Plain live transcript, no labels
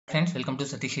Friends welcome to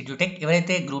Satish edutech.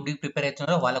 ఎవరైతే group D prepare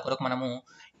అవుతున్నారో వాళ్ళ కొరకు మనము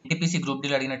ఎన్టీపీసీ గ్రూప్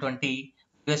డీలో అడిగినటువంటి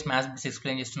ప్రీవియస్ మ్యాథ్స్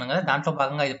ఎక్స్ప్లెయిన్ చేస్తున్నాం కదా. దాంట్లో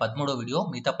భాగంగా ఇది 13వ వీడియో.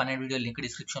 మిగతా 12 వీడియో లింక్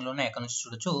డిస్క్రిప్షన్లోనే అక్కడ నుంచి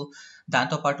చూడొచ్చు.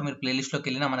 దాంతోపాటు మీరు ప్లేలిస్ట్లోకి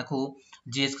వెళ్ళినా మనకు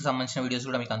జిఎస్కి సంబంధించిన వీడియోస్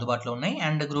కూడా మీకు అందుబాటులో ఉన్నాయి.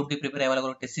 అండ్ గ్రూప్ డి ప్రిపేర్ అయ్యే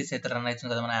వాళ్ళ టెస్ట్ సీరీస్ అయితే రన్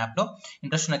అవుతుంది కదా మన యాప్లో.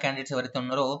 ఇంట్రెస్ట్ ఉన్న క్యాండిడేట్స్ ఎవరైతే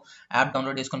ఉన్నారో యాప్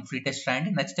డౌన్లోడ్ చేసుకొని ఫ్రీ టెస్ట్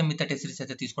రాయండి. నచ్చితే మిగతా టెస్ట్ సీరీస్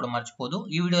అయితే తీసుకోవడం మర్చిపోదు.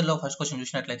 ఈ వీడియోలో ఫస్ట్ క్వశ్చన్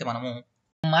చూసినట్లయితే మనము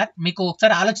మీకు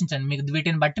ఒకసారి ఆలోచించండి, మీకు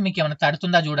వీటిని బట్టి మీకు ఏమైనా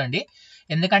తడుతుందా చూడండి.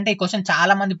 ఎందుకంటే ఈ క్వశ్చన్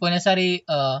చాలా మంది పోయినసారి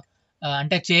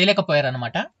అంటే చేయలేకపోయారు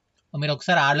అనమాట. మీరు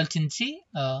ఒకసారి ఆలోచించి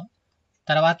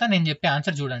తర్వాత నేను చెప్పే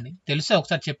ఆన్సర్ చూడండి. తెలిస్తే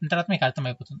ఒకసారి చెప్పిన తర్వాత మీకు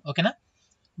అర్థమైపోతుంది. ఓకేనా?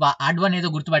 ఆడ్ వన్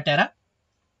ఏదో గుర్తుపట్టారా?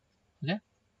 ఓకే,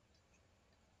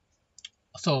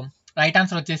 సో రైట్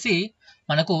ఆన్సర్ వచ్చేసి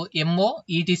మనకు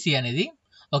MOETC అనేది.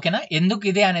 ఓకేనా? ఎందుకు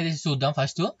ఇదే అనేది చూద్దాం.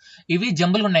 ఫస్ట్ ఇవి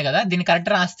జంబులు ఉన్నాయి కదా, దీన్ని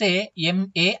కరెక్ట్ రాస్తే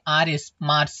MARS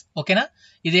మార్స్. ఓకేనా?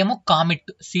 ఇదేమో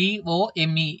కామిట్,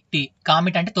 COMET,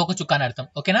 కామిట్ అంటే తోకచుక్క అని అర్థం.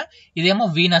 ఓకేనా? ఇదేమో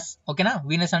వీనస్. ఓకేనా?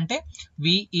 వీనస్ అంటే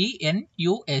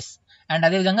VENUS. అండ్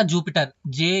అదేవిధంగా జూపిటర్,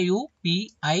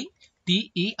 JUPITER.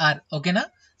 ఓకేనా?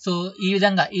 సో ఈ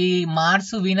విధంగా ఈ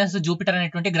మార్స్, వీనస్, జూపిటర్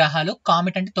అనేటువంటి గ్రహాలు.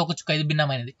 కామిట్ అంటే తోకచుక్క, ఇది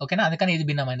భిన్నమైనది. ఓకేనా? అందుకని ఇది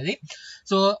భిన్నమైనది.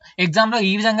 సో ఎగ్జామ్లో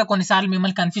ఈ విధంగా కొన్నిసార్లు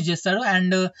మిమ్మల్ని కన్ఫ్యూజ్ చేస్తాడు.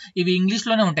 అండ్ ఇవి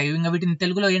ఇంగ్లీష్లోనే ఉంటాయి. ఇంకా వీటిని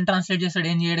తెలుగులో ఏం ట్రాన్స్లేట్ చేస్తాడు,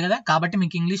 ఏం చేయడు కదా. కాబట్టి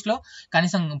మీకు ఇంగ్లీష్లో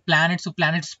కనీసం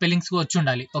ప్లానెట్స్ స్పెల్లింగ్స్ వచ్చి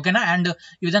ఉండాలి. ఓకేనా? అండ్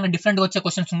ఈ విధంగా డిఫరెంట్గా వచ్చే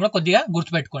క్వశ్చన్స్ కూడా కొద్దిగా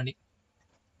గుర్తుపెట్టుకోండి.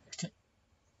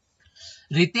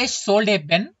 Riteish sold a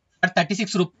pen for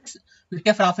 36 rupees with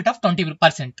a profit of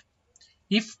 20%.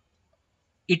 If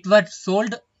it were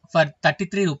sold for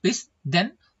 33 rupees, then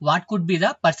what could be the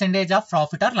percentage of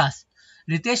profit or loss?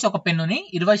 Riteish ఒక పెన్నుని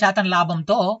 20%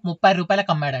 లాభంతో 30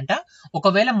 రూపాయలకు అమ్మాడంట.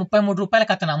 ఒకవేళ 33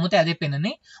 రూపాయలకు అతను అమ్మితే అదే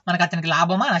పెన్నుని మనకు అతనికి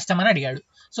లాభమా నష్టమని అడిగాడు.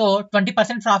 సో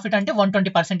 20% ప్రాఫిట్ అంటే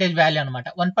 120% వాల్యూ అనమాట.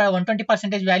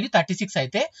 120% వాల్యూ 36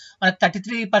 అయితే మనకు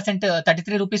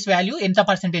 33 రూపీస్ వాల్యూ ఎంత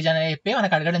పర్సెంటేజ్ అని చెప్పి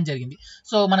మనకు అడగడం జరిగింది.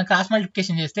 సో మనం క్రాస్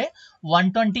మల్టిప్లికేషన్ చేస్తే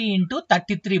 120 ×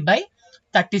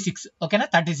 33/36. ఓకేనా?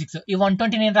 36. ఈ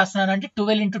 120 నేను రాస్తున్నాను అంటే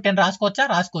 12 × 10 రాసుకోవచ్చా?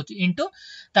 రాసుకోవచ్చు. ఇంటూ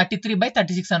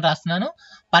 33/36 అని రాస్తున్నాను.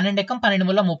 12 ఎక్కం 12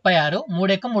 ముళ్ళ 36,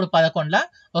 3 ఎక్కం 3 11.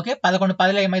 ఓకే, 11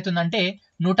 10లో ఏమవుతుందంటే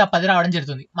 110 రావడం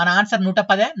జరుగుతుంది. మన ఆన్సర్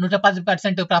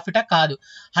 110% ప్రాఫిటా? కాదు.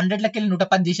 100లోకి వెళ్ళి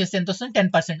 110 తీసేస్తే ఎంత వస్తుంది?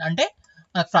 10%. అంటే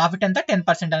ప్రాఫిట్ ఎంత?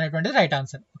 10% అనేటువంటిది రైట్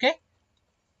ఆన్సర్. ఓకే,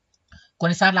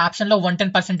 కొన్నిసార్లు ఆప్షన్లో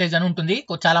 110% అని ఉంటుంది.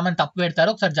 చాలా మంది తప్పు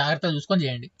పెడతారు. ఒకసారి జాగ్రత్తగా చూసుకొని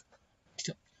చేయండి.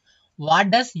 What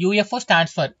does UFO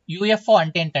stands for? UFO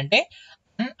అంటే ఏంటంటే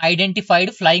అన్ఐడెంటిఫైడ్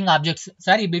ఫ్లయింగ్ ఆబ్జెక్ట్స్.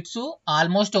 సార్ ఈ బిట్స్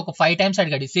ఆల్మోస్ట్ ఒక 5 times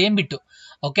అడిగాడు, సేమ్ బిట్.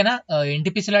 ఓకేనా?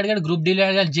 ఎన్టీపీసీలో అడిగాడు, గ్రూప్ డీలో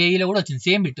అడిగాడు, జేఈలో కూడా వచ్చింది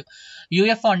సేమ్ బిట్.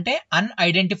 UFO అంటే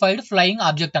అన్ఐడెంటిఫైడ్ ఫ్లయింగ్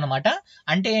ఆబ్జెక్ట్ అనమాట.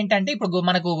 అంటే ఏంటంటే ఇప్పుడు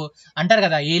మనకు అంటారు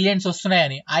కదా ఏలియన్స్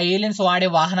వస్తున్నాయని, ఆ ఏలియన్స్ వాడే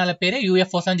వాహనాల పేరే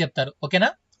UFOs అని చెప్తారు.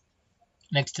 ఓకేనా?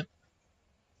 Next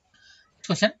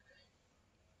question.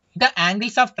 The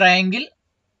angles of triangle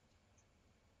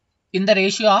in the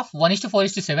ratio of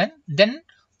 1:4:7, then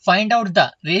find out the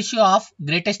ratio of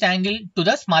greatest angle to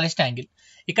the smallest angle.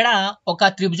 ఇక్కడ ఒక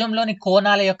త్రిభుజంలోని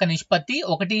కోణాల యొక్క నిష్పత్తి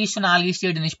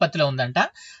 1:4:7 నిష్పత్తిలో ఉందంట.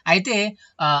 అయితే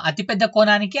అతిపెద్ద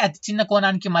కోణానికి అతి చిన్న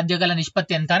కోణానికి మధ్య గల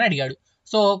నిష్పత్తి ఎంత అని అడిగాడు.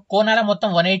 సో కోణాల మొత్తం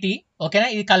 180. ఓకేనా?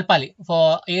 ఇది కలపాలి.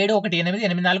 7 1 8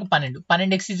 8 4 12.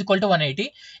 12x = 180.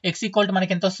 x =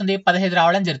 మనకి ఎంత వస్తుంది? 15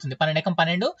 రావడం జరుగుతుంది. 12 ఎక్కం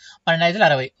 12, 12 5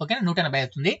 60. ఓకేనా? 180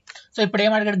 అవుతుంది. సో ఇప్పుడు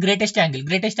ఏం అడిగాడు? Greatest angle.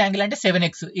 గ్రేటెస్ట్ యాంగిల్ అంటే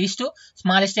 7x ఈస్ట్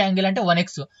స్మాలెస్ట్ యాంగిల్ అంటే 1x.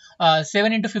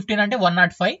 7 × 15 అంటే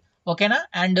 105. ఓకేనా?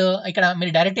 అండ్ ఇక్కడ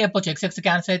మీరు డైరెక్ట్ చెప్పొచ్చు, XX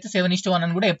క్యాన్సల్ అయితే 7:1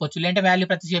 అని కూడా చెప్పొచ్చు. లేదంటే వాల్యూ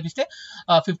ప్రతిక్షేపిస్తే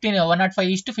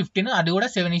 105:15, అది కూడా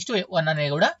 7:1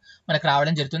 అనేది కూడా మనకు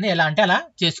రావడం జరుగుతుంది. ఎలా అంటే అలా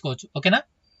చేసుకోవచ్చు. ఓకేనా?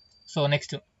 సో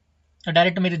నెక్స్ట్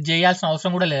డైరెక్ట్ మీరు చేయాల్సిన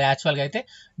అవసరం కూడా లేదు. యాక్చువల్గా అయితే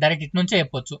డైరెక్ట్ ఇటు నుంచే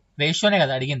చెప్పొచ్చు. రేషియోనే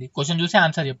కదా అడిగింది, క్వశ్చన్ చూసి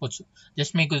ఆన్సర్ చెప్పొచ్చు.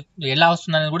 జస్ట్ మీకు ఎలా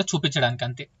వస్తుందని కూడా చూపించడానికి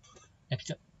అంతే.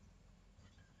 Next,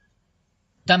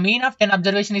 the mean of 10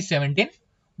 observation is 17.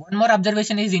 One more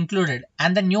observation is included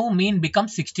and the new mean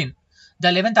becomes 16. The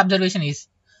 11th observation is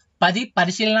 10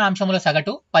 పరిశీలన అంశముల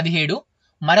సగటు 17,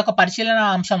 మరొక పరిశీలన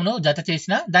అంశమును జత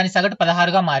చేసిన దాని సగటు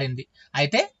 16గా మారింది.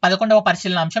 అయితే 11వ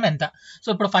పరిశీలన అంశం ఎంత? సో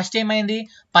ఇప్పుడు ఫస్ట్ ఏమైంది?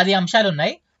 17 అంశాలు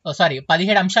ఉన్నాయి.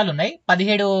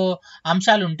 17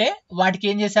 అంశాలు ఉంటే వాటికి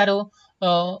ఏం చేశారు?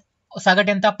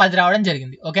 సగటు ఎంత? 10 రావడం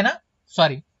జరిగింది. ఓకేనా?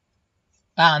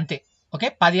 అంతే. ఓకే,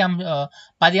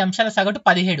 10 అంశాల సగటు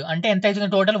 17 అంటే ఎంత అవుతుంది?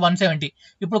 టోటల్ 170.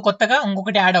 ఇప్పుడు కొత్తగా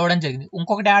ఇంకొకటి యాడ్ అవ్వడం జరిగింది.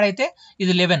 ఇంకొకటి యాడ్ అయితే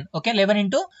ఇది 11. ఓకే, 11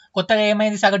 ఇంటూ కొత్తగా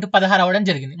ఏమైంది? సగటు 16 అవ్వడం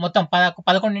జరిగింది. మొత్తం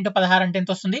 11 × 16 అంటే ఎంత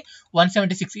వస్తుంది?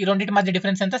 176. ఈ రెండింటి మధ్య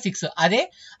డిఫరెన్స్ ఎంత? 6. అదే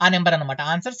ఆ నెంబర్ అనమాట.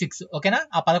 ఆన్సర్ 6. ఓకేనా?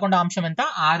 ఆ 11వ అంశం ఎంత?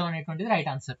 6 అనేటువంటిది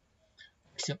రైట్ ఆన్సర్.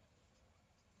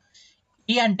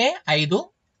 ఈ అంటే 5.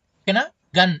 ఓకేనా?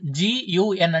 గన్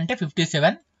GUN అంటే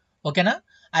 57. ఓకేనా?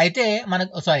 అయితే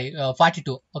మనకు సారీ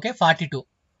 42 ఓకే 42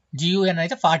 GUN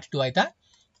అయితే 42 అయితే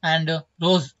అండ్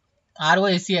రోజ్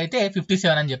ROSC అయితే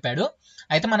 57 అని చెప్పాడు.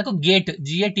 అయితే మనకు గేట్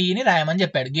GATEని రాయమని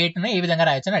చెప్పాడు. గేట్ని ఏ విధంగా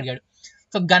రాయొచ్చు అని అడిగాడు.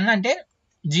 సో గన్ అంటే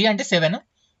G అంటే 7,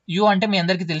 U అంటే మీ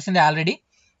అందరికీ తెలిసిందే ఆల్రెడీ,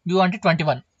 U అంటే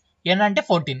 21, N అంటే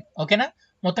 14 ఓకేనా.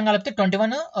 మొత్తం కలిపితే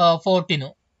 21 14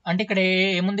 అంటే ఇక్కడ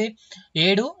ఏముంది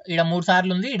 7, ఇక్కడ 3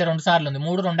 సార్లు ఉంది, ఇక్కడ 2 సార్లు ఉంది,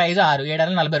 3 2 5 6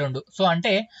 7 42. సో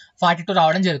అంటే 42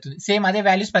 రావడం జరుగుతుంది. సేమ్ అదే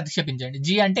వాల్యూస్ ప్రతిక్షేపించండి.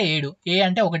 G అంటే 7, A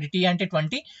అంటే 1, T అంటే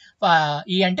 20,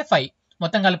 E అంటే 5.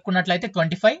 మొత్తం కలుపుకున్నట్లయితే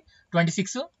 25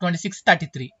 26 26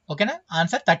 33 ఓకేనా.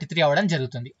 ఆన్సర్ 33 అవ్వడం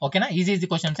జరుగుతుంది ఓకేనా. ఈజీ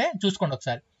క్వశ్చన్స్ చూసుకోండి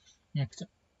ఒకసారి. Next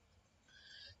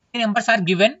numbers are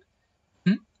given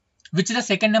which the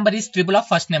second number is triple of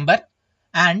first number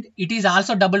and it is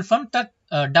also double from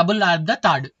double of the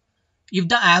third. If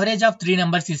the average of 3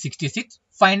 numbers is 66,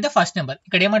 find the first number.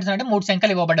 ఇక్కడ ఏమంటుందంటే 3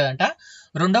 సంఖ్యలు ఇవ్వబడ్డదంట.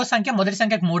 రెండవ సంఖ్య మొదటి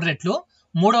సంఖ్యకు 3 రెట్లు,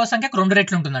 మూడవ సంఖ్యకు 2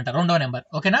 రెట్లు ఉంటుందంట రెండవ నెంబర్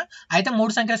ఓకేనా. అయితే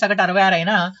 3 సంఖ్యల సగటు 66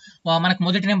 అయినా మనకు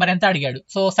మొదటి నెంబర్ ఎంత అడిగాడు.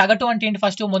 సో సగటు అంటే ఏంటి,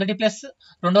 ఫస్ట్ మొదటి ప్లస్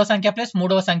రెండవ సంఖ్య ప్లస్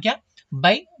మూడవ సంఖ్య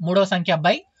బై మూడవ సంఖ్య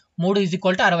బై 3 =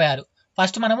 66.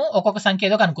 ఫస్ట్ మనము ఒక్కొక్క సంఖ్య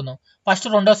ఏదో కనుక్కుందాం. ఫస్ట్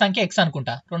రెండవ సంఖ్య ఎక్స్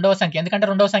అనుకుంటా, రెండవ సంఖ్య ఎందుకంటే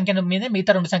రెండవ సంఖ్య మీద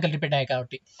మిగతా 2 సంఖ్యలు రిపీట్ అయ్యాయి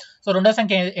కాబట్టి. సో రెండవ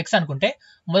సంఖ్య ఎక్స్ అనుకుంటే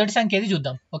మొదటి సంఖ్య ఏది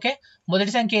చూద్దాం. ఓకే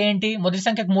మొదటి సంఖ్య ఏంటి, మొదటి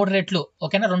సంఖ్యకు 3 రెట్లు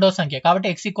ఓకేనా రెండవ సంఖ్య కాబట్టి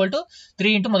x =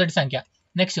 3 × మొదటి సంఖ్య.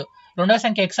 నెక్స్ట్ రెండవ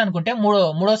సంఖ్య ఎక్స్ అనుకుంటే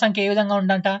మూడవ సంఖ్య ఏ విధంగా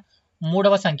ఉందంట,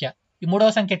 మూడవ సంఖ్య ఈ మూడవ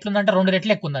సంఖ్య ఎట్లుందంట 2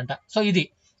 రెట్లు ఎక్కువ ఉందంట. సో ఇది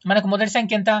మనకు మొదటి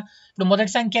సంఖ్య ఎంత, ఇప్పుడు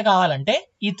మొదటి సంఖ్య కావాలంటే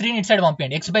ఈ 3ని ఇటు సైడ్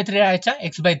పంపించండి. x/3 రాయొచ్చా,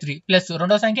 x/3 ప్లస్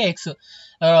రెండవ సంఖ్య x,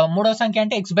 మూడవ సంఖ్య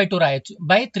అంటే x/2 రాయొచ్చు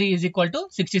బై 3 =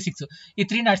 66. ఈ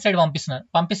 3ని అటు సైడ్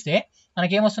పంపిస్తే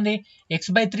మనకి ఏమొస్తుంది,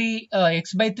 x/3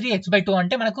 x/2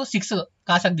 అంటే మనకు 6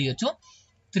 కాసకు తీయొచ్చు,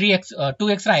 3x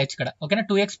 2x రాయొచ్చు ఇక్కడ ఓకేనా.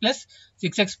 2x +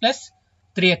 6x +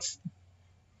 3x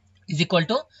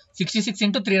 = 66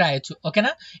 × 3 రాయొచ్చు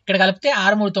ఓకేనా. ఇక్కడ కలిపితే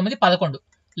 6 3 9 11,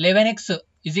 11x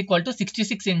 =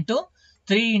 66 ×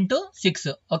 3 ×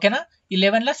 6 ఓకేనా.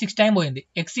 11లో 6 టైం పోయింది.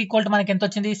 x = మనకి ఎంత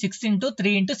వచ్చింది, 6 ×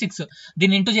 3 × 6.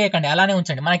 దీన్ని ఇంటూ చేయకండి, అలానే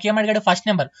ఉంచండి. మనకి ఏమడిగాడు, ఫస్ట్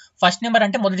నెంబర్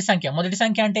అంటే మొదటి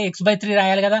సంఖ్య అంటే x/3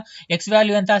 రాయాలి కదా. x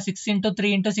వాల్యూ ఎంత, 6 ×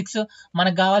 3 × 6.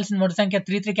 మనకు కావాల్సిన మొదటి సంఖ్య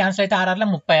 3 క్యాన్సిల్ అయితే 6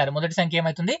 36. మొదటి సంఖ్య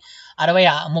ఏమవుతుంది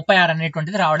 36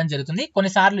 అనేటువంటిది రావడం జరుగుతుంది.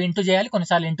 కొన్నిసార్లు ఇంటూ చేయాలి,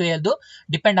 కొన్నిసార్లు ఇంటూ చేయొద్దు.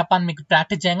 డిపెండ్ అపాన్ మీకు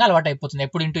ప్రాక్టీస్ చేయంగా అలవాటు అయిపోతుంది.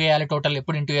 ఎప్పుడు ఇంటూ చేయాలి, టోటల్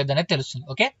ఎప్పుడు ఇంటూ చేయొద్దు అనేది తెలుస్తుంది.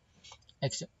 Okay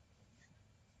next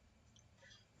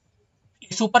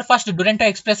super fast Duranto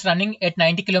Express running at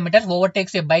 90 km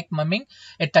overtakes a bike mumming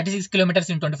at 36 km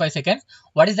in 25 seconds.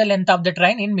 What is the length of the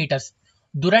train in meters?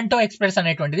 డురంటో express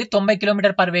అనేటువంటిది 90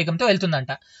 km/h వేగంతో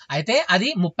వెళ్తుందంట. అయితే అది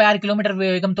 36 km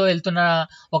వేగంతో వెళ్తున్న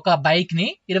ఒక బైక్ ని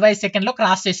 20 సెకండ్లో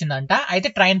క్రాస్ చేసిందంట. అయితే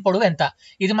ట్రైన్ పొడవు ఎంత?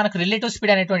 ఇది మనకు రిలేటివ్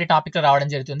స్పీడ్ అనేటువంటి టాపిక్ లో రావడం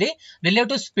జరుగుతుంది.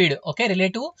 Relative speed okay,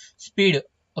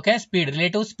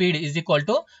 relative speed is equal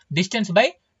to distance by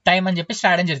time అని చెప్పి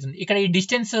రాయడం జరుగుతుంది. ఇక్కడ ఈ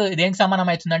డిస్టెన్స్ దేనికి సమానం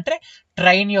అవుతుందంటే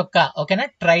ట్రైన్ యొక్క ఓకేనా,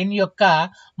 ట్రైన్ యొక్క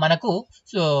మనకు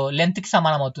లెంత్ కి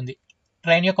సమానం అవుతుంది.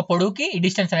 ట్రైన్ యొక్క పొడవుకి ఈ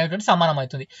డిస్టెన్స్ అనేటువంటి సమానం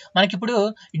అవుతుంది. మనకి ఇప్పుడు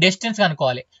డిస్టెన్స్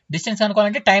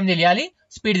కనుక్కోవాలంటే టైం తెలియాలి,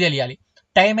 స్పీడ్ తెలియాలి.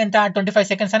 టైం ఎంత 25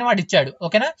 సెకండ్స్ అని వాడు ఇచ్చాడు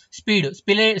ఓకేనా.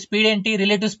 స్పీడ్ ఏంటి,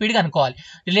 రిలేటివ్ స్పీడ్ కనుక్కోవాలి.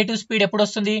 రిలేటివ్ స్పీడ్ ఎప్పుడు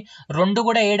వస్తుంది, రెండు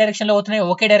కూడా ఏ డైరెక్షన్ లో పోతున్నాయి,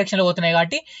 ఒకే డైరెక్షన్ లో పోతున్నాయి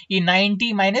కాబట్టి ఈ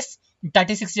 90 -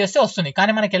 36 చేస్తే వస్తుంది.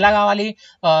 కానీ మనకి ఎలా కావాలి,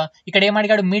 ఇక్కడ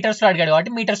ఏమడిగాడు, మీటర్స్ లో అడిగాడు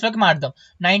కాబట్టి మీటర్స్ లోకి మారుదాం.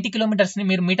 90 కిలోమీటర్స్ ని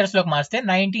మీరు మీటర్స్ లోకి మారిస్తే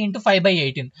 90 ×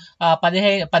 5/18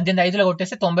 18 5లో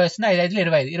కొట్టేస్తే 90 వస్తుంది.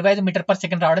 5 5 25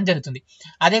 మీటర్/సెకండ్ రావడం జరుగుతుంది.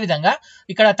 అదే విధంగా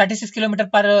ఇక్కడ 36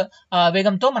 km/h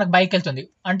వేగంతో మనకు బైక్ వెళ్తుంది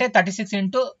అంటే 36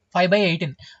 ×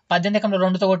 5/18 18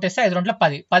 2తో కొట్టేస్తే 5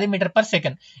 2 10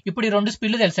 మీటర్/సెకండ్. ఇప్పుడు ఈ రెండు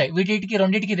స్పీడ్లు తెలిసాయి.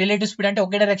 రెండింటికి రిలేటివ్ స్పీడ్ అంటే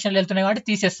ఒకే డైరెక్షన్ లో వెళ్తున్నాయి కాబట్టి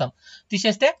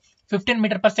తీసేస్తే 15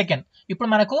 మీటర్/సెకండ్. ఇప్పుడు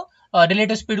మనకు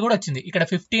రిలేటివ్ స్పీడ్ కూడా వచ్చింది. ఇక్కడ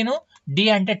 15, డి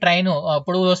అంటే ట్రైన్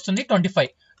పొడవు వస్తుంది 25,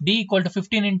 డి =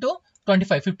 15 ×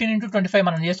 25. 15 × 25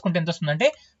 మనం చేసుకుంటే ఎంత వస్తుందంటే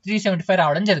 375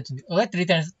 రావడం జరుగుతుంది. ఓకే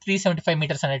 375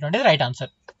 మీటర్స్ అనేటువంటిది right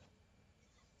answer.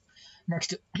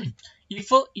 Next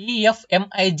if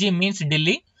EFMIG means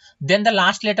Delhi then the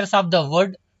last letters of the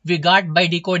word we got by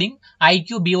decoding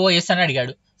IQBOS అని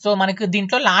అడిగాడు. సో మనకు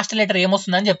దీంట్లో లాస్ట్ లెటర్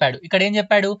ఏమొస్తుందని చెప్పాడు. ఇక్కడ ఏం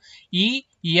చెప్పాడు,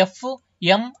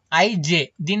 EFMIJ.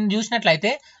 దీన్ని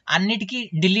చూసినట్లయితే అన్నిటికీ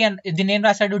ఢిల్లీ దీన్ని ఏం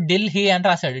రాశాడు, ఢిల్లీ అని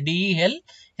రాశాడు,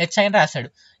 DELHI అని రాశాడు.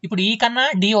 ఇప్పుడు ఈ కన్నా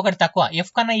డి ఒకటి తక్కువ,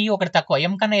 ఎఫ్ కన్నా ఈ ఒకటి తక్కువ,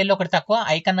 ఎం కన్నా ఎల్ ఒకటి తక్కువ,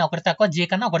 ఐ కన్నా ఒకటి తక్కువ, జే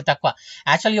కన్నా ఒకటి తక్కువ.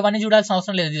 యాక్చువల్గా ఇవన్నీ చూడాల్సిన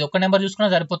అవసరం లేదు, ఇది ఒక్క నెంబర్ చూసుకున్నా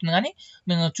సరిపోతుంది. కానీ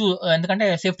మేము ఎందుకంటే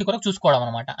సేఫ్టీ కొరకు చూసుకోవడం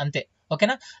అనమాట అంతే.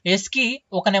 ఓకేనా, ఎస్కి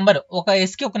ఒక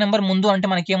నెంబర్ ముందు అంటే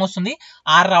మనకి ఏమొస్తుంది,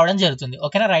 ఆర్ రావడం జరుగుతుంది.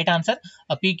 ఓకేనా, రైట్ ఆన్సర్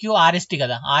PQRST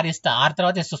కదా, ఆర్ ఇస్తా, ఆర్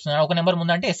తర్వాత ఎస్ వస్తుంది. ఒక నెంబర్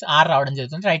ముందు అంటే ఆర్ రావడం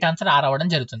జరుగుతుంది. రైట్ ఆన్సర్ ఆర్ రావడం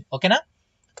జరుగుతుంది. ఓకేనా,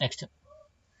 next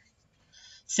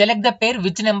select the pair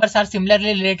which numbers are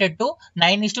similarly related to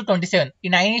 9:27. ఈ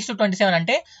 9:27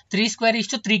 అంటే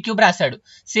 3² 3³ రాశాడు.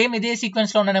 సేమ్ ఇదే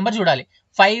సీక్వెన్స్ లో ఉన్న నెంబర్ చూడాలి.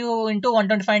 5 ×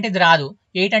 125 అంటే ఇది రాదు.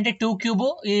 8 అంటే 2³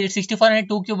 ఈ 64 అంటే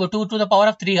 2³ 2 to the power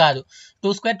of 3 కాదు.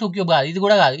 2² 2³ కాదు. ఇది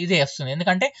కూడా కాదు, ఇదే వస్తుంది.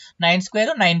 ఎందుకంటే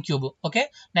 9² 9³. ఓకే,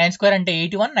 9² అంటే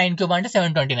 81, 9³ అంటే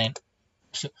 729.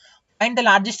 Find the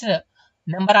largest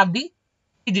number of the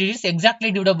digits exactly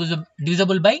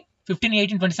divisible by 15,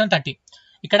 18, 27, 30.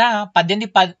 ఇక్కడ 18,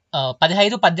 15,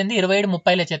 18, 27,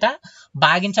 30 చేత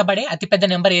భాగించబడే అతిపెద్ద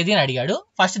నెంబర్ ఏది అని అడిగాడు.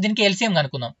 ఫస్ట్ దీనికి ఎల్సిఎం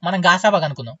కనుక్కుందాం. మనం గాసాబా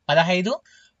కనుక్కుందాం. 15,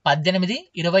 18,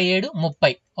 27,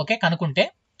 30. ఓకే, కనుక్కుంటే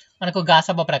మనకు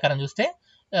గాసాబా ప్రకారం చూస్తే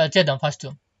చేద్దాం. ఫస్ట్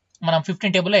మనం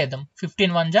 15 టేబుల్లో వేద్దాం.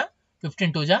 15 1 జా,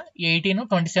 15 2 జా, 18,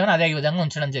 27 అదే విధంగా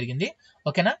ఉంచడం జరిగింది.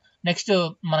 ఓకేనా. నెక్స్ట్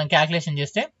మనం క్యాల్కులేషన్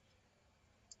చేస్తే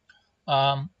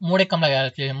 3 ఎక్కంలో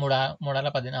క్యాల్కులేషన్ 3 6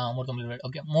 18 3 9 27.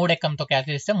 ఓకే, 3 ఎక్కంతో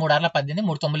క్యాల్కులేట్ చేస్తే 3 6 18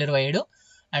 3 9 27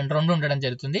 అండ్ 2 ఉండడం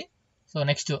జరుగుతుంది. సో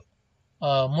నెక్స్ట్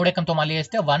 3 ఎక్కంతో మళ్ళీ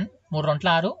చేస్తే 1 3 2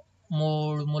 6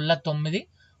 3 ముళ్ళ 9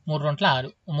 3 2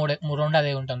 6 3 2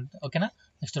 అదే ఉంటుంది. ఓకేనా.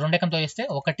 నెక్స్ట్ 2 ఎక్కంతో చేస్తే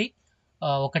 1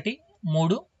 1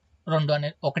 3 2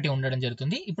 అనే 1 ఉండడం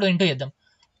జరుగుతుంది. ఇప్పుడు ఇంటూ చేద్దాం.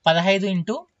 15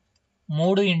 ×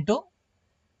 3 ×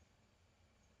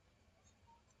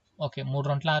 ఓకే 3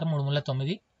 2 6 3 ముళ్ళ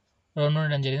 9 2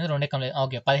 ఉండడం జరిగింది. 2 ఎక్కం లేదు.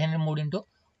 ఓకే, 15 3 ×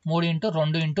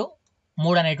 2 ×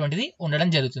 3 అనేటువంటిది ఉండడం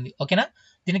జరుగుతుంది. ఓకేనా.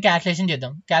 దీన్ని క్యాల్కులేషన్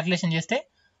చేద్దాం. క్యాల్కులేషన్ చేస్తే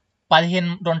 15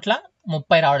 2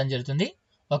 30 రావడం జరుగుతుంది.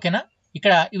 ఓకేనా.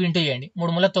 ఇక్కడ ఇవి ఇంటూ చేయండి.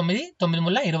 3 ముళ్ళ 9 9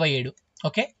 ముళ్ళ 27.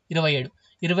 ఓకే,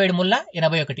 27 ముళ్ళ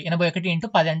 81 81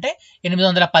 × 10 అంటే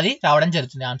 810 రావడం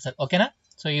జరుగుతుంది ఆన్సర్. ఓకేనా.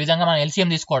 సో ఈ విధంగా మనం ఎల్సిఎం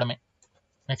తీసుకోవడమే.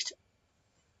 Next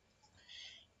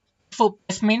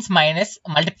plus means minus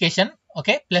multiplication.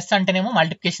 Okay, plus అంటేనేమో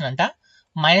మల్టిప్లికేషన్ అంట,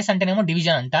 మైనస్ అంటేనేమో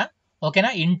డివిజన్ అంట. ఓకేనా.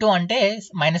 ఇంటూ అంటే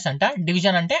మైనస్ అంట,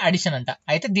 డివిజన్ అంటే అడిషన్ అంట.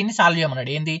 అయితే దీన్ని సాల్వ్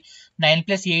చేయమన్నాడు. ఏంది 9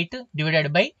 + 8 ÷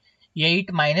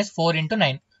 8 - 4 ×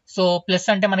 9. సో ప్లస్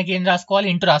అంటే మనకి ఏం రాసుకోవాలి,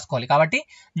 ఇంటూ రాసుకోవాలి. కాబట్టి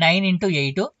 9 ×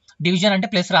 8, డివిజన్ అంటే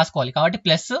ప్లస్ రాసుకోవాలి కాబట్టి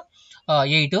ప్లస్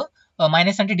 8,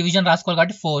 మైనస్ అంటే డివిజన్ రాసుకోవాలి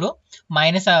కాబట్టి 4,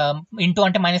 మైనస్ ఇంటూ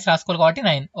అంటే మైనస్ రాసుకోవాలి కాబట్టి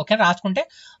 9. ఓకే, రాసుకుంటే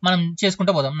మనం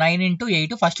చేసుకుంటూ పోదాం. 9 ×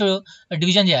 8 ఫస్ట్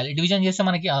డివిజన్ చేయాలి. డివిజన్ చేస్తే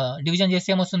మనకి డివిజన్ చేస్తే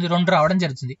ఏమొస్తుంది, 2 రావడం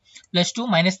జరుగుతుంది. +2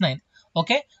 - 9.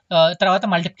 ఓకే, తర్వాత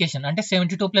మల్టిప్లికేషన్ అంటే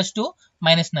 72 + 2 -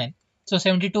 9. సో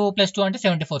 72 + 2 అంటే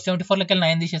 74. 74లోకి వెళ్ళి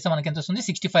 9 తీసేస్తే మనకి ఎంత వస్తుంది,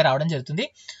 65 రావడం జరుగుతుంది.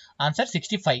 ఆన్సర్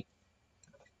 65.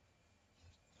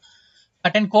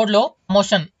 కట్ అండ్ కోడ్ లో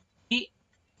ప్రమోషన్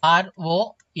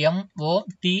PROMOTION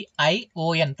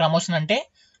ప్రమోషన్ అంటే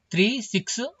 3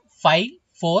 6 5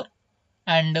 4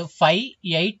 అండ్ 5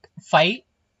 8 5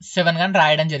 7 గాని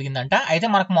రాయడం జరిగిందంట. అయితే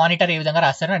మనకు మానిటర్ ఏ విధంగా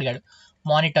రాస్తారని అడిగాడు.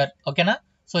 మానిటర్. ఓకేనా.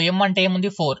 సో M అంటే ఏముంది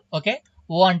 4. ఓకే,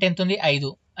 O అంటే ఎంత ఉంది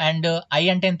 5 అండ్ I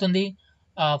అంటే ఎంత ఉంది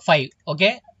 5. ఓకే,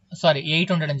 సారీ 8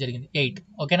 ఉండడం జరిగింది 8.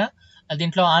 ఓకేనా.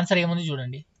 దీంట్లో ఆన్సర్ ఏముంది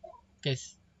చూడండి. ఓకే,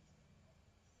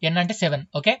 N అంటే 7.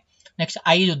 ఓకే, నెక్స్ట్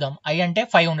I చూద్దాం. I అంటే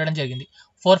 5 ఉండడం జరిగింది.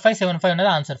 4 5 7 5 ఉన్నది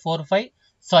ఆన్సర్.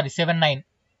 7 9.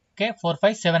 ఓకే, 4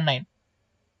 5 7 9.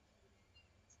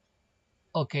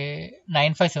 ఓకే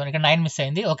 9 5 7, ఇక్కడ 9 మిస్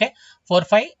అయింది. ఓకే, 4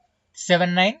 5 7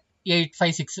 9 8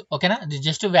 5 6. ఓకేనా.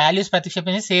 జస్ట్ వాల్యూస్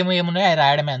ప్రతిక్షేపించి సేమ్ ఏమున్నాయో అది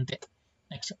రాయడమే అంతే.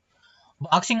 నెక్స్ట్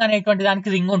బాక్సింగ్ అనేటువంటి దానికి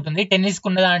రింగ్ ఉంటుంది. టెన్నిస్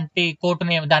కున్న దాంటి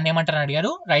కోర్టుని దాన్ని ఏమంటారని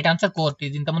అడిగారు. Right answer court.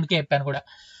 ఇది ఇంతకుముందుకే చెప్పాను కూడా.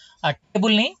 ఆ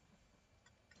టేబుల్ని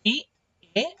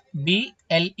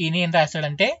TABLEని ఏం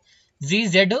రాశాడంటే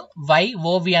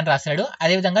ZZYOV అని రాశాడు.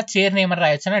 అదేవిధంగా చైర్ నేమ్ అని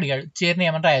రాయొచ్చు అని అడిగాడు. చైర్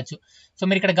నేమ్ అని రాయొచ్చు. సో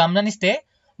మీరు ఇక్కడ గమనిస్తే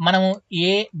మనము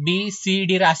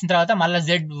ABCD రాసిన తర్వాత మళ్ళీ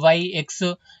ZYX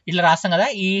ఇట్లా రాస్తాం కదా,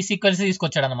 ఈ సీక్వెన్స్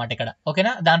తీసుకొచ్చాడు అనమాట ఇక్కడ.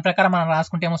 ఓకేనా. దాని ప్రకారం మనం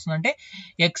రాసుకుంటే ఏమొస్తుందంటే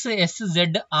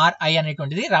XSZRI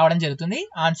అనేటువంటిది రావడం జరుగుతుంది.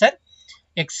 Answer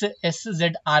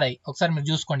XSZRI. ఒకసారి మీరు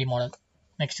చూసుకోండి model.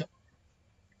 Next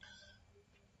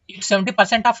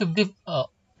 70%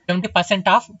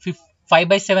 of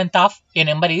 5/7 of a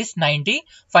number is 90.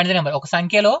 Find the number. ఒక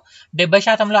సంఖ్యలో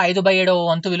 70%లో 5/7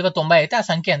 వంతు విలువ 90 అయితే ఆ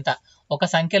సంఖ్య ఎంత? ఒక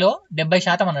సంఖ్యలో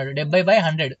 70% అన్నాడు.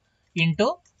 70/100 ఇంటూ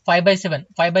 5/7.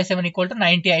 5/7 =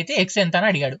 90 అయితే x ఎంత అని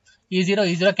అడిగాడు. ఈ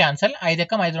 0 క్యాన్సల్. 5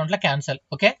 ఎక్కం 5 2 క్యాన్సల్.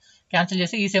 ఓకే, క్యాన్సల్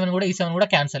చేసి ఈ 7 కూడా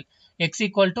క్యాన్సల్. x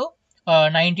 =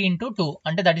 90 × 2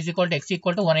 అంటే that is equal to x =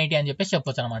 180 అని చెప్పేసి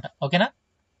చెప్పొచ్చు అనమాట. ఓకేనా.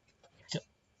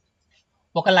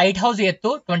 ఒక లైట్ హౌస్ ఎత్తు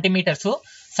 20 మీటర్స్.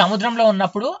 సముద్రంలో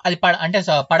ఉన్నప్పుడు అది అంటే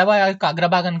పడవ యొక్క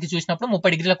అగ్రభాగానికి చూసినప్పుడు 30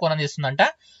 డిగ్రీల కోణం చేస్తుందంట.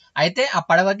 అయితే ఆ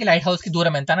పడవకి లైట్ హౌస్ కి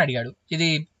దూరం ఎంత అని అడిగాడు. ఇది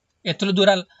ఎత్తుల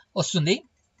దూరాలు వస్తుంది.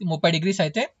 30 డిగ్రీస్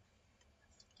అయితే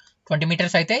 20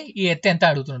 మీటర్స్ అయితే ఈ ఎత్తు ఎంత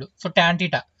అడుగుతున్నాడు. సో tan θ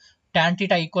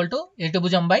 = ఎటు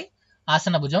భుజం బై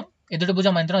ఆసన భుజం. ఎదుటి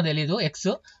భుజం ఎంతనో తెలియదు x,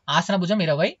 ఆసన భుజం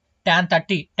 20, tan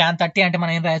 30 అంటే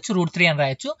మనం ఏం రాయొచ్చు √3 అని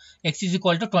రాయొచ్చు. x ఈజ్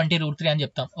ఈక్వల్ టు 20√3 అని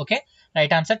చెప్తాం. Okay,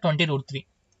 right answer 20√3.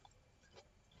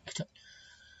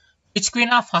 Which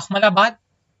queen of Ahmedabad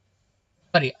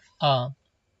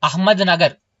Ahmed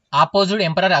Nagar opposite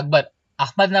emperor Akbar.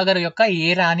 Ahmed Nagar యొక్క ఏ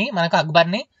రాణి మనకు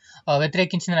అక్బర్ని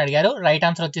వ్యతిరేకించిందని అడిగారు. రైట్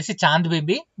ఆన్సర్ వచ్చేసి చాంద్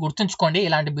బీబీ. గుర్తుంచుకోండి,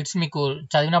 ఇలాంటి బిట్స్ మీకు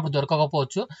చదివినప్పుడు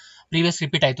దొరకకపోవచ్చు, ప్రీవియస్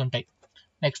రిపీట్ అవుతుంటాయి.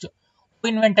 Next, who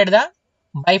invented the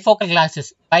bifocal glasses.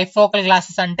 Bifocal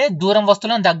glasses అంటే దూరం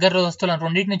వస్తువులను దగ్గర వస్తువులను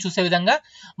రెండింటిని చూసే విధంగా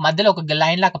మధ్యలో ఒక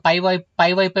లైన్ లాగా పై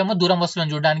వైపు ఏమో దూరం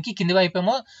వస్తువులను చూడడానికి, కింది వైపు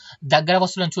ఏమో దగ్గర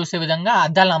వస్తువులను చూసే విధంగా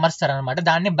అద్దాలను అమర్స్తారు అనమాట.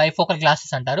 దాన్ని బైఫోకల్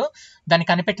గ్లాసెస్ అంటారు. దాన్ని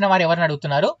కనిపెట్టిన వారు ఎవరిని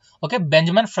అడుగుతున్నారు? Okay,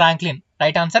 Benjamin Franklin.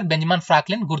 Right answer Benjamin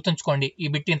Franklin. గుర్తుంచుకోండి, ఈ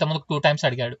బిట్ ఇంతకుముందు 2 times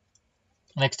అడిగాడు.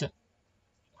 Next,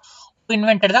 who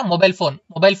invented the mobile phone.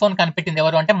 Mobile phone కనిపెట్టింది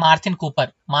ఎవరు అంటే Martin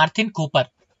Cooper.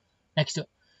 Next,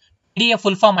 PDF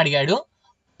full form అడిగాడు.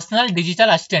 Personal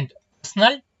digital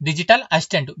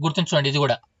assistant. గుర్తుంచుకోండి ఇది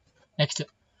కూడా. నెక్స్ట్,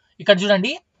 ఇక్కడ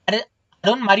చూడండి,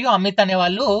 అరుణ్ మరియు అమిత్ అనే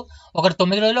వాళ్ళు ఒకరు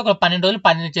 9 రోజులు ఒకరు 12 రోజులు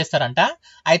పని చేస్తారంట.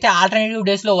 అయితే ఆల్టర్నేటివ్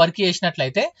డేస్ లో వర్క్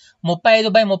చేసినట్లయితే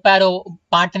 35/36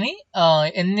 పార్ట్ని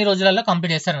ఎన్ని రోజులలో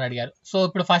కంప్లీట్ చేస్తారని అడిగారు. సో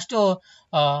ఇప్పుడు ఫస్ట్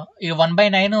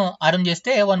 1/9 అరుణ్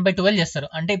చేస్తే 1/12 చేస్తారు.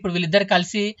 అంటే ఇప్పుడు వీళ్ళిద్దరు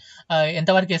కలిసి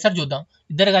ఎంతవరకు చేస్తారు చూద్దాం.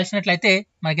 ఇద్దరు కలిసినట్లయితే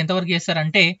మనకి ఎంతవరకు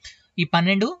చేస్తారంటే ఈ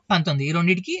 12, 19 ఈ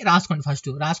రెండింటికి రాసుకోండి. ఫస్ట్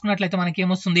రాసుకున్నట్లయితే మనకి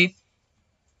ఏమొస్తుంది,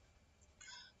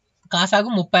 కాసాగు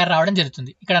 36 రావడం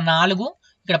జరుగుతుంది. ఇక్కడ 4,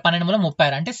 ఇక్కడ 12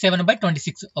 36 అంటే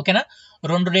 7/26. ఓకేనా,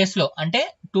 2 days లో అంటే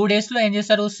 2 days లో ఏం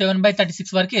చేస్తారు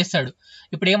 7/36 వరకు వేస్తాడు.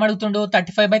 ఇప్పుడు ఏం అడుగుతుండు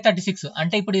 35/36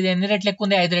 అంటే ఇప్పుడు ఇది ఎన్ని రెట్లు ఎక్కువ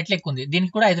ఉంది, 5 రెట్లు ఎక్కువ ఉంది.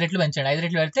 దీనికి కూడా 5 రెట్లు పెంచండి. 5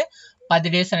 రెట్లు పెడితే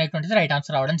 10 days అనేటువంటిది రైట్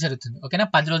ఆన్సర్ రావడం జరుగుతుంది. ఓకేనా,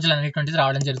 10 రోజులు అనేటువంటిది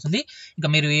రావడం జరుగుతుంది. ఇంకా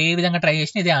మీరు ఏ విధంగా ట్రై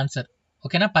చేసినా ఇదే ఆన్సర్.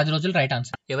 ఓకేనా, 10 రోజులు రైట్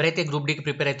ఆన్సర్. ఎవరైతే గ్రూప్ డీకి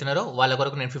ప్రిపేర్ అవుతున్నారో వాళ్ళ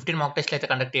కొరకు నేను 15 మాక్ టెస్ట్లు అయితే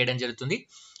కండక్ట్ చేయడం జరుగుతుంది.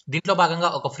 దీంట్లో భాగంగా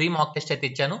ఒక ఫ్రీ మాక్ టెస్ట్ అయితే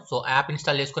ఇచ్చాను. సో యాప్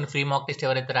ఇన్స్టాల్ చేసుకొని ఫ్రీ మాక్ టెస్ట్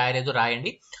ఎవరైతే రాయలేదో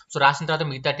రాయండి. సో రాసిన తర్వాత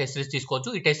మిగతా టెస్ట్ సిరీస్ తీసుకోవచ్చు.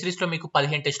 ఈ టెస్ట్ సిరీస్లో మీకు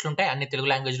 15 టెస్టులు ఉంటాయి, అన్ని తెలుగు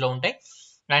లాంగ్వేజ్లో ఉంటాయి.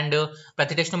 అండ్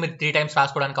ప్రతి టెస్ట్ను మీరు 3 times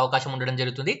రాసుకోవడానికి అవకాశం ఉండడం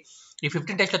జరుగుతుంది. ఈ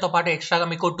 15 టెస్ట్లతో పాటు ఎక్స్ట్రాగా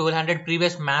మీకు 1200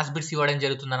 ప్రీవియస్ మ్యాథ్స్ బిట్స్ ఇవ్వడం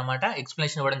జరుగుతుంది అనమాట.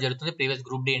 ఎక్స్ప్లెనేషన్ ఇవ్వడం జరుగుతుంది ప్రీవియస్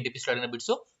గ్రూప్ డి ఎన్టీపీసీలో అడిగిన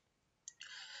బిట్స్.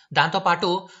 దాంతోపాటు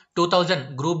 2000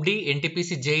 గ్రూప్ డి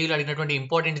ఎన్టీపీసీ జేఈలో అడిగినటువంటి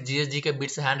important జిఎస్జీకే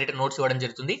bits hand return notes ఇవ్వడం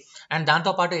జరుగుతుంది. అండ్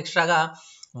దాంతోపాటు ఎక్స్ట్రాగా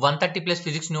 130+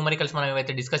 ఫిజిక్స్ న్యూమరికల్స్ మనం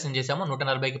ఏవైతే డిస్కషన్ చేసామో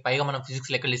 140కి పైగా మనం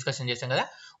ఫిజిక్స్ లెక్కలు డిస్కషన్ చేసాం కదా,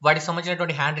 వాటికి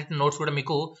సంబంధించినటువంటి హ్యాండ్ రిటన్ నోట్స్ కూడా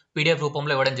మీకు పీడిఎఫ్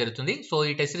రూపంలో ఇవ్వడం జరుగుతుంది. సో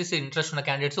ఈ టెస్ట్ సిరీస్ ఇంట్రెస్ట్ ఉన్న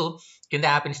క్యాండిడేట్స్ కింద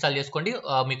యాప్ ఇన్స్టాల్ చేసుకోండి.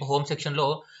 మీకు హోమ్ సెక్షన్లో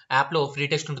యాప్లో ఫ్రీ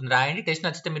టెస్ట్ ఉంటుంది, రాయండి. టెస్ట్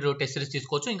నచ్చితే మీరు టెస్ట్ సిరీస్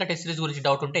తీసుకోవచ్చు. ఇంకా టెస్ట్ సిరీస్ గురించి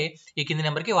డౌట్ ఉంటే ఈ కింది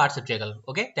నెంబర్కి వాట్సాప్ చేయగలరు.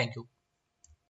 Okay, thank you.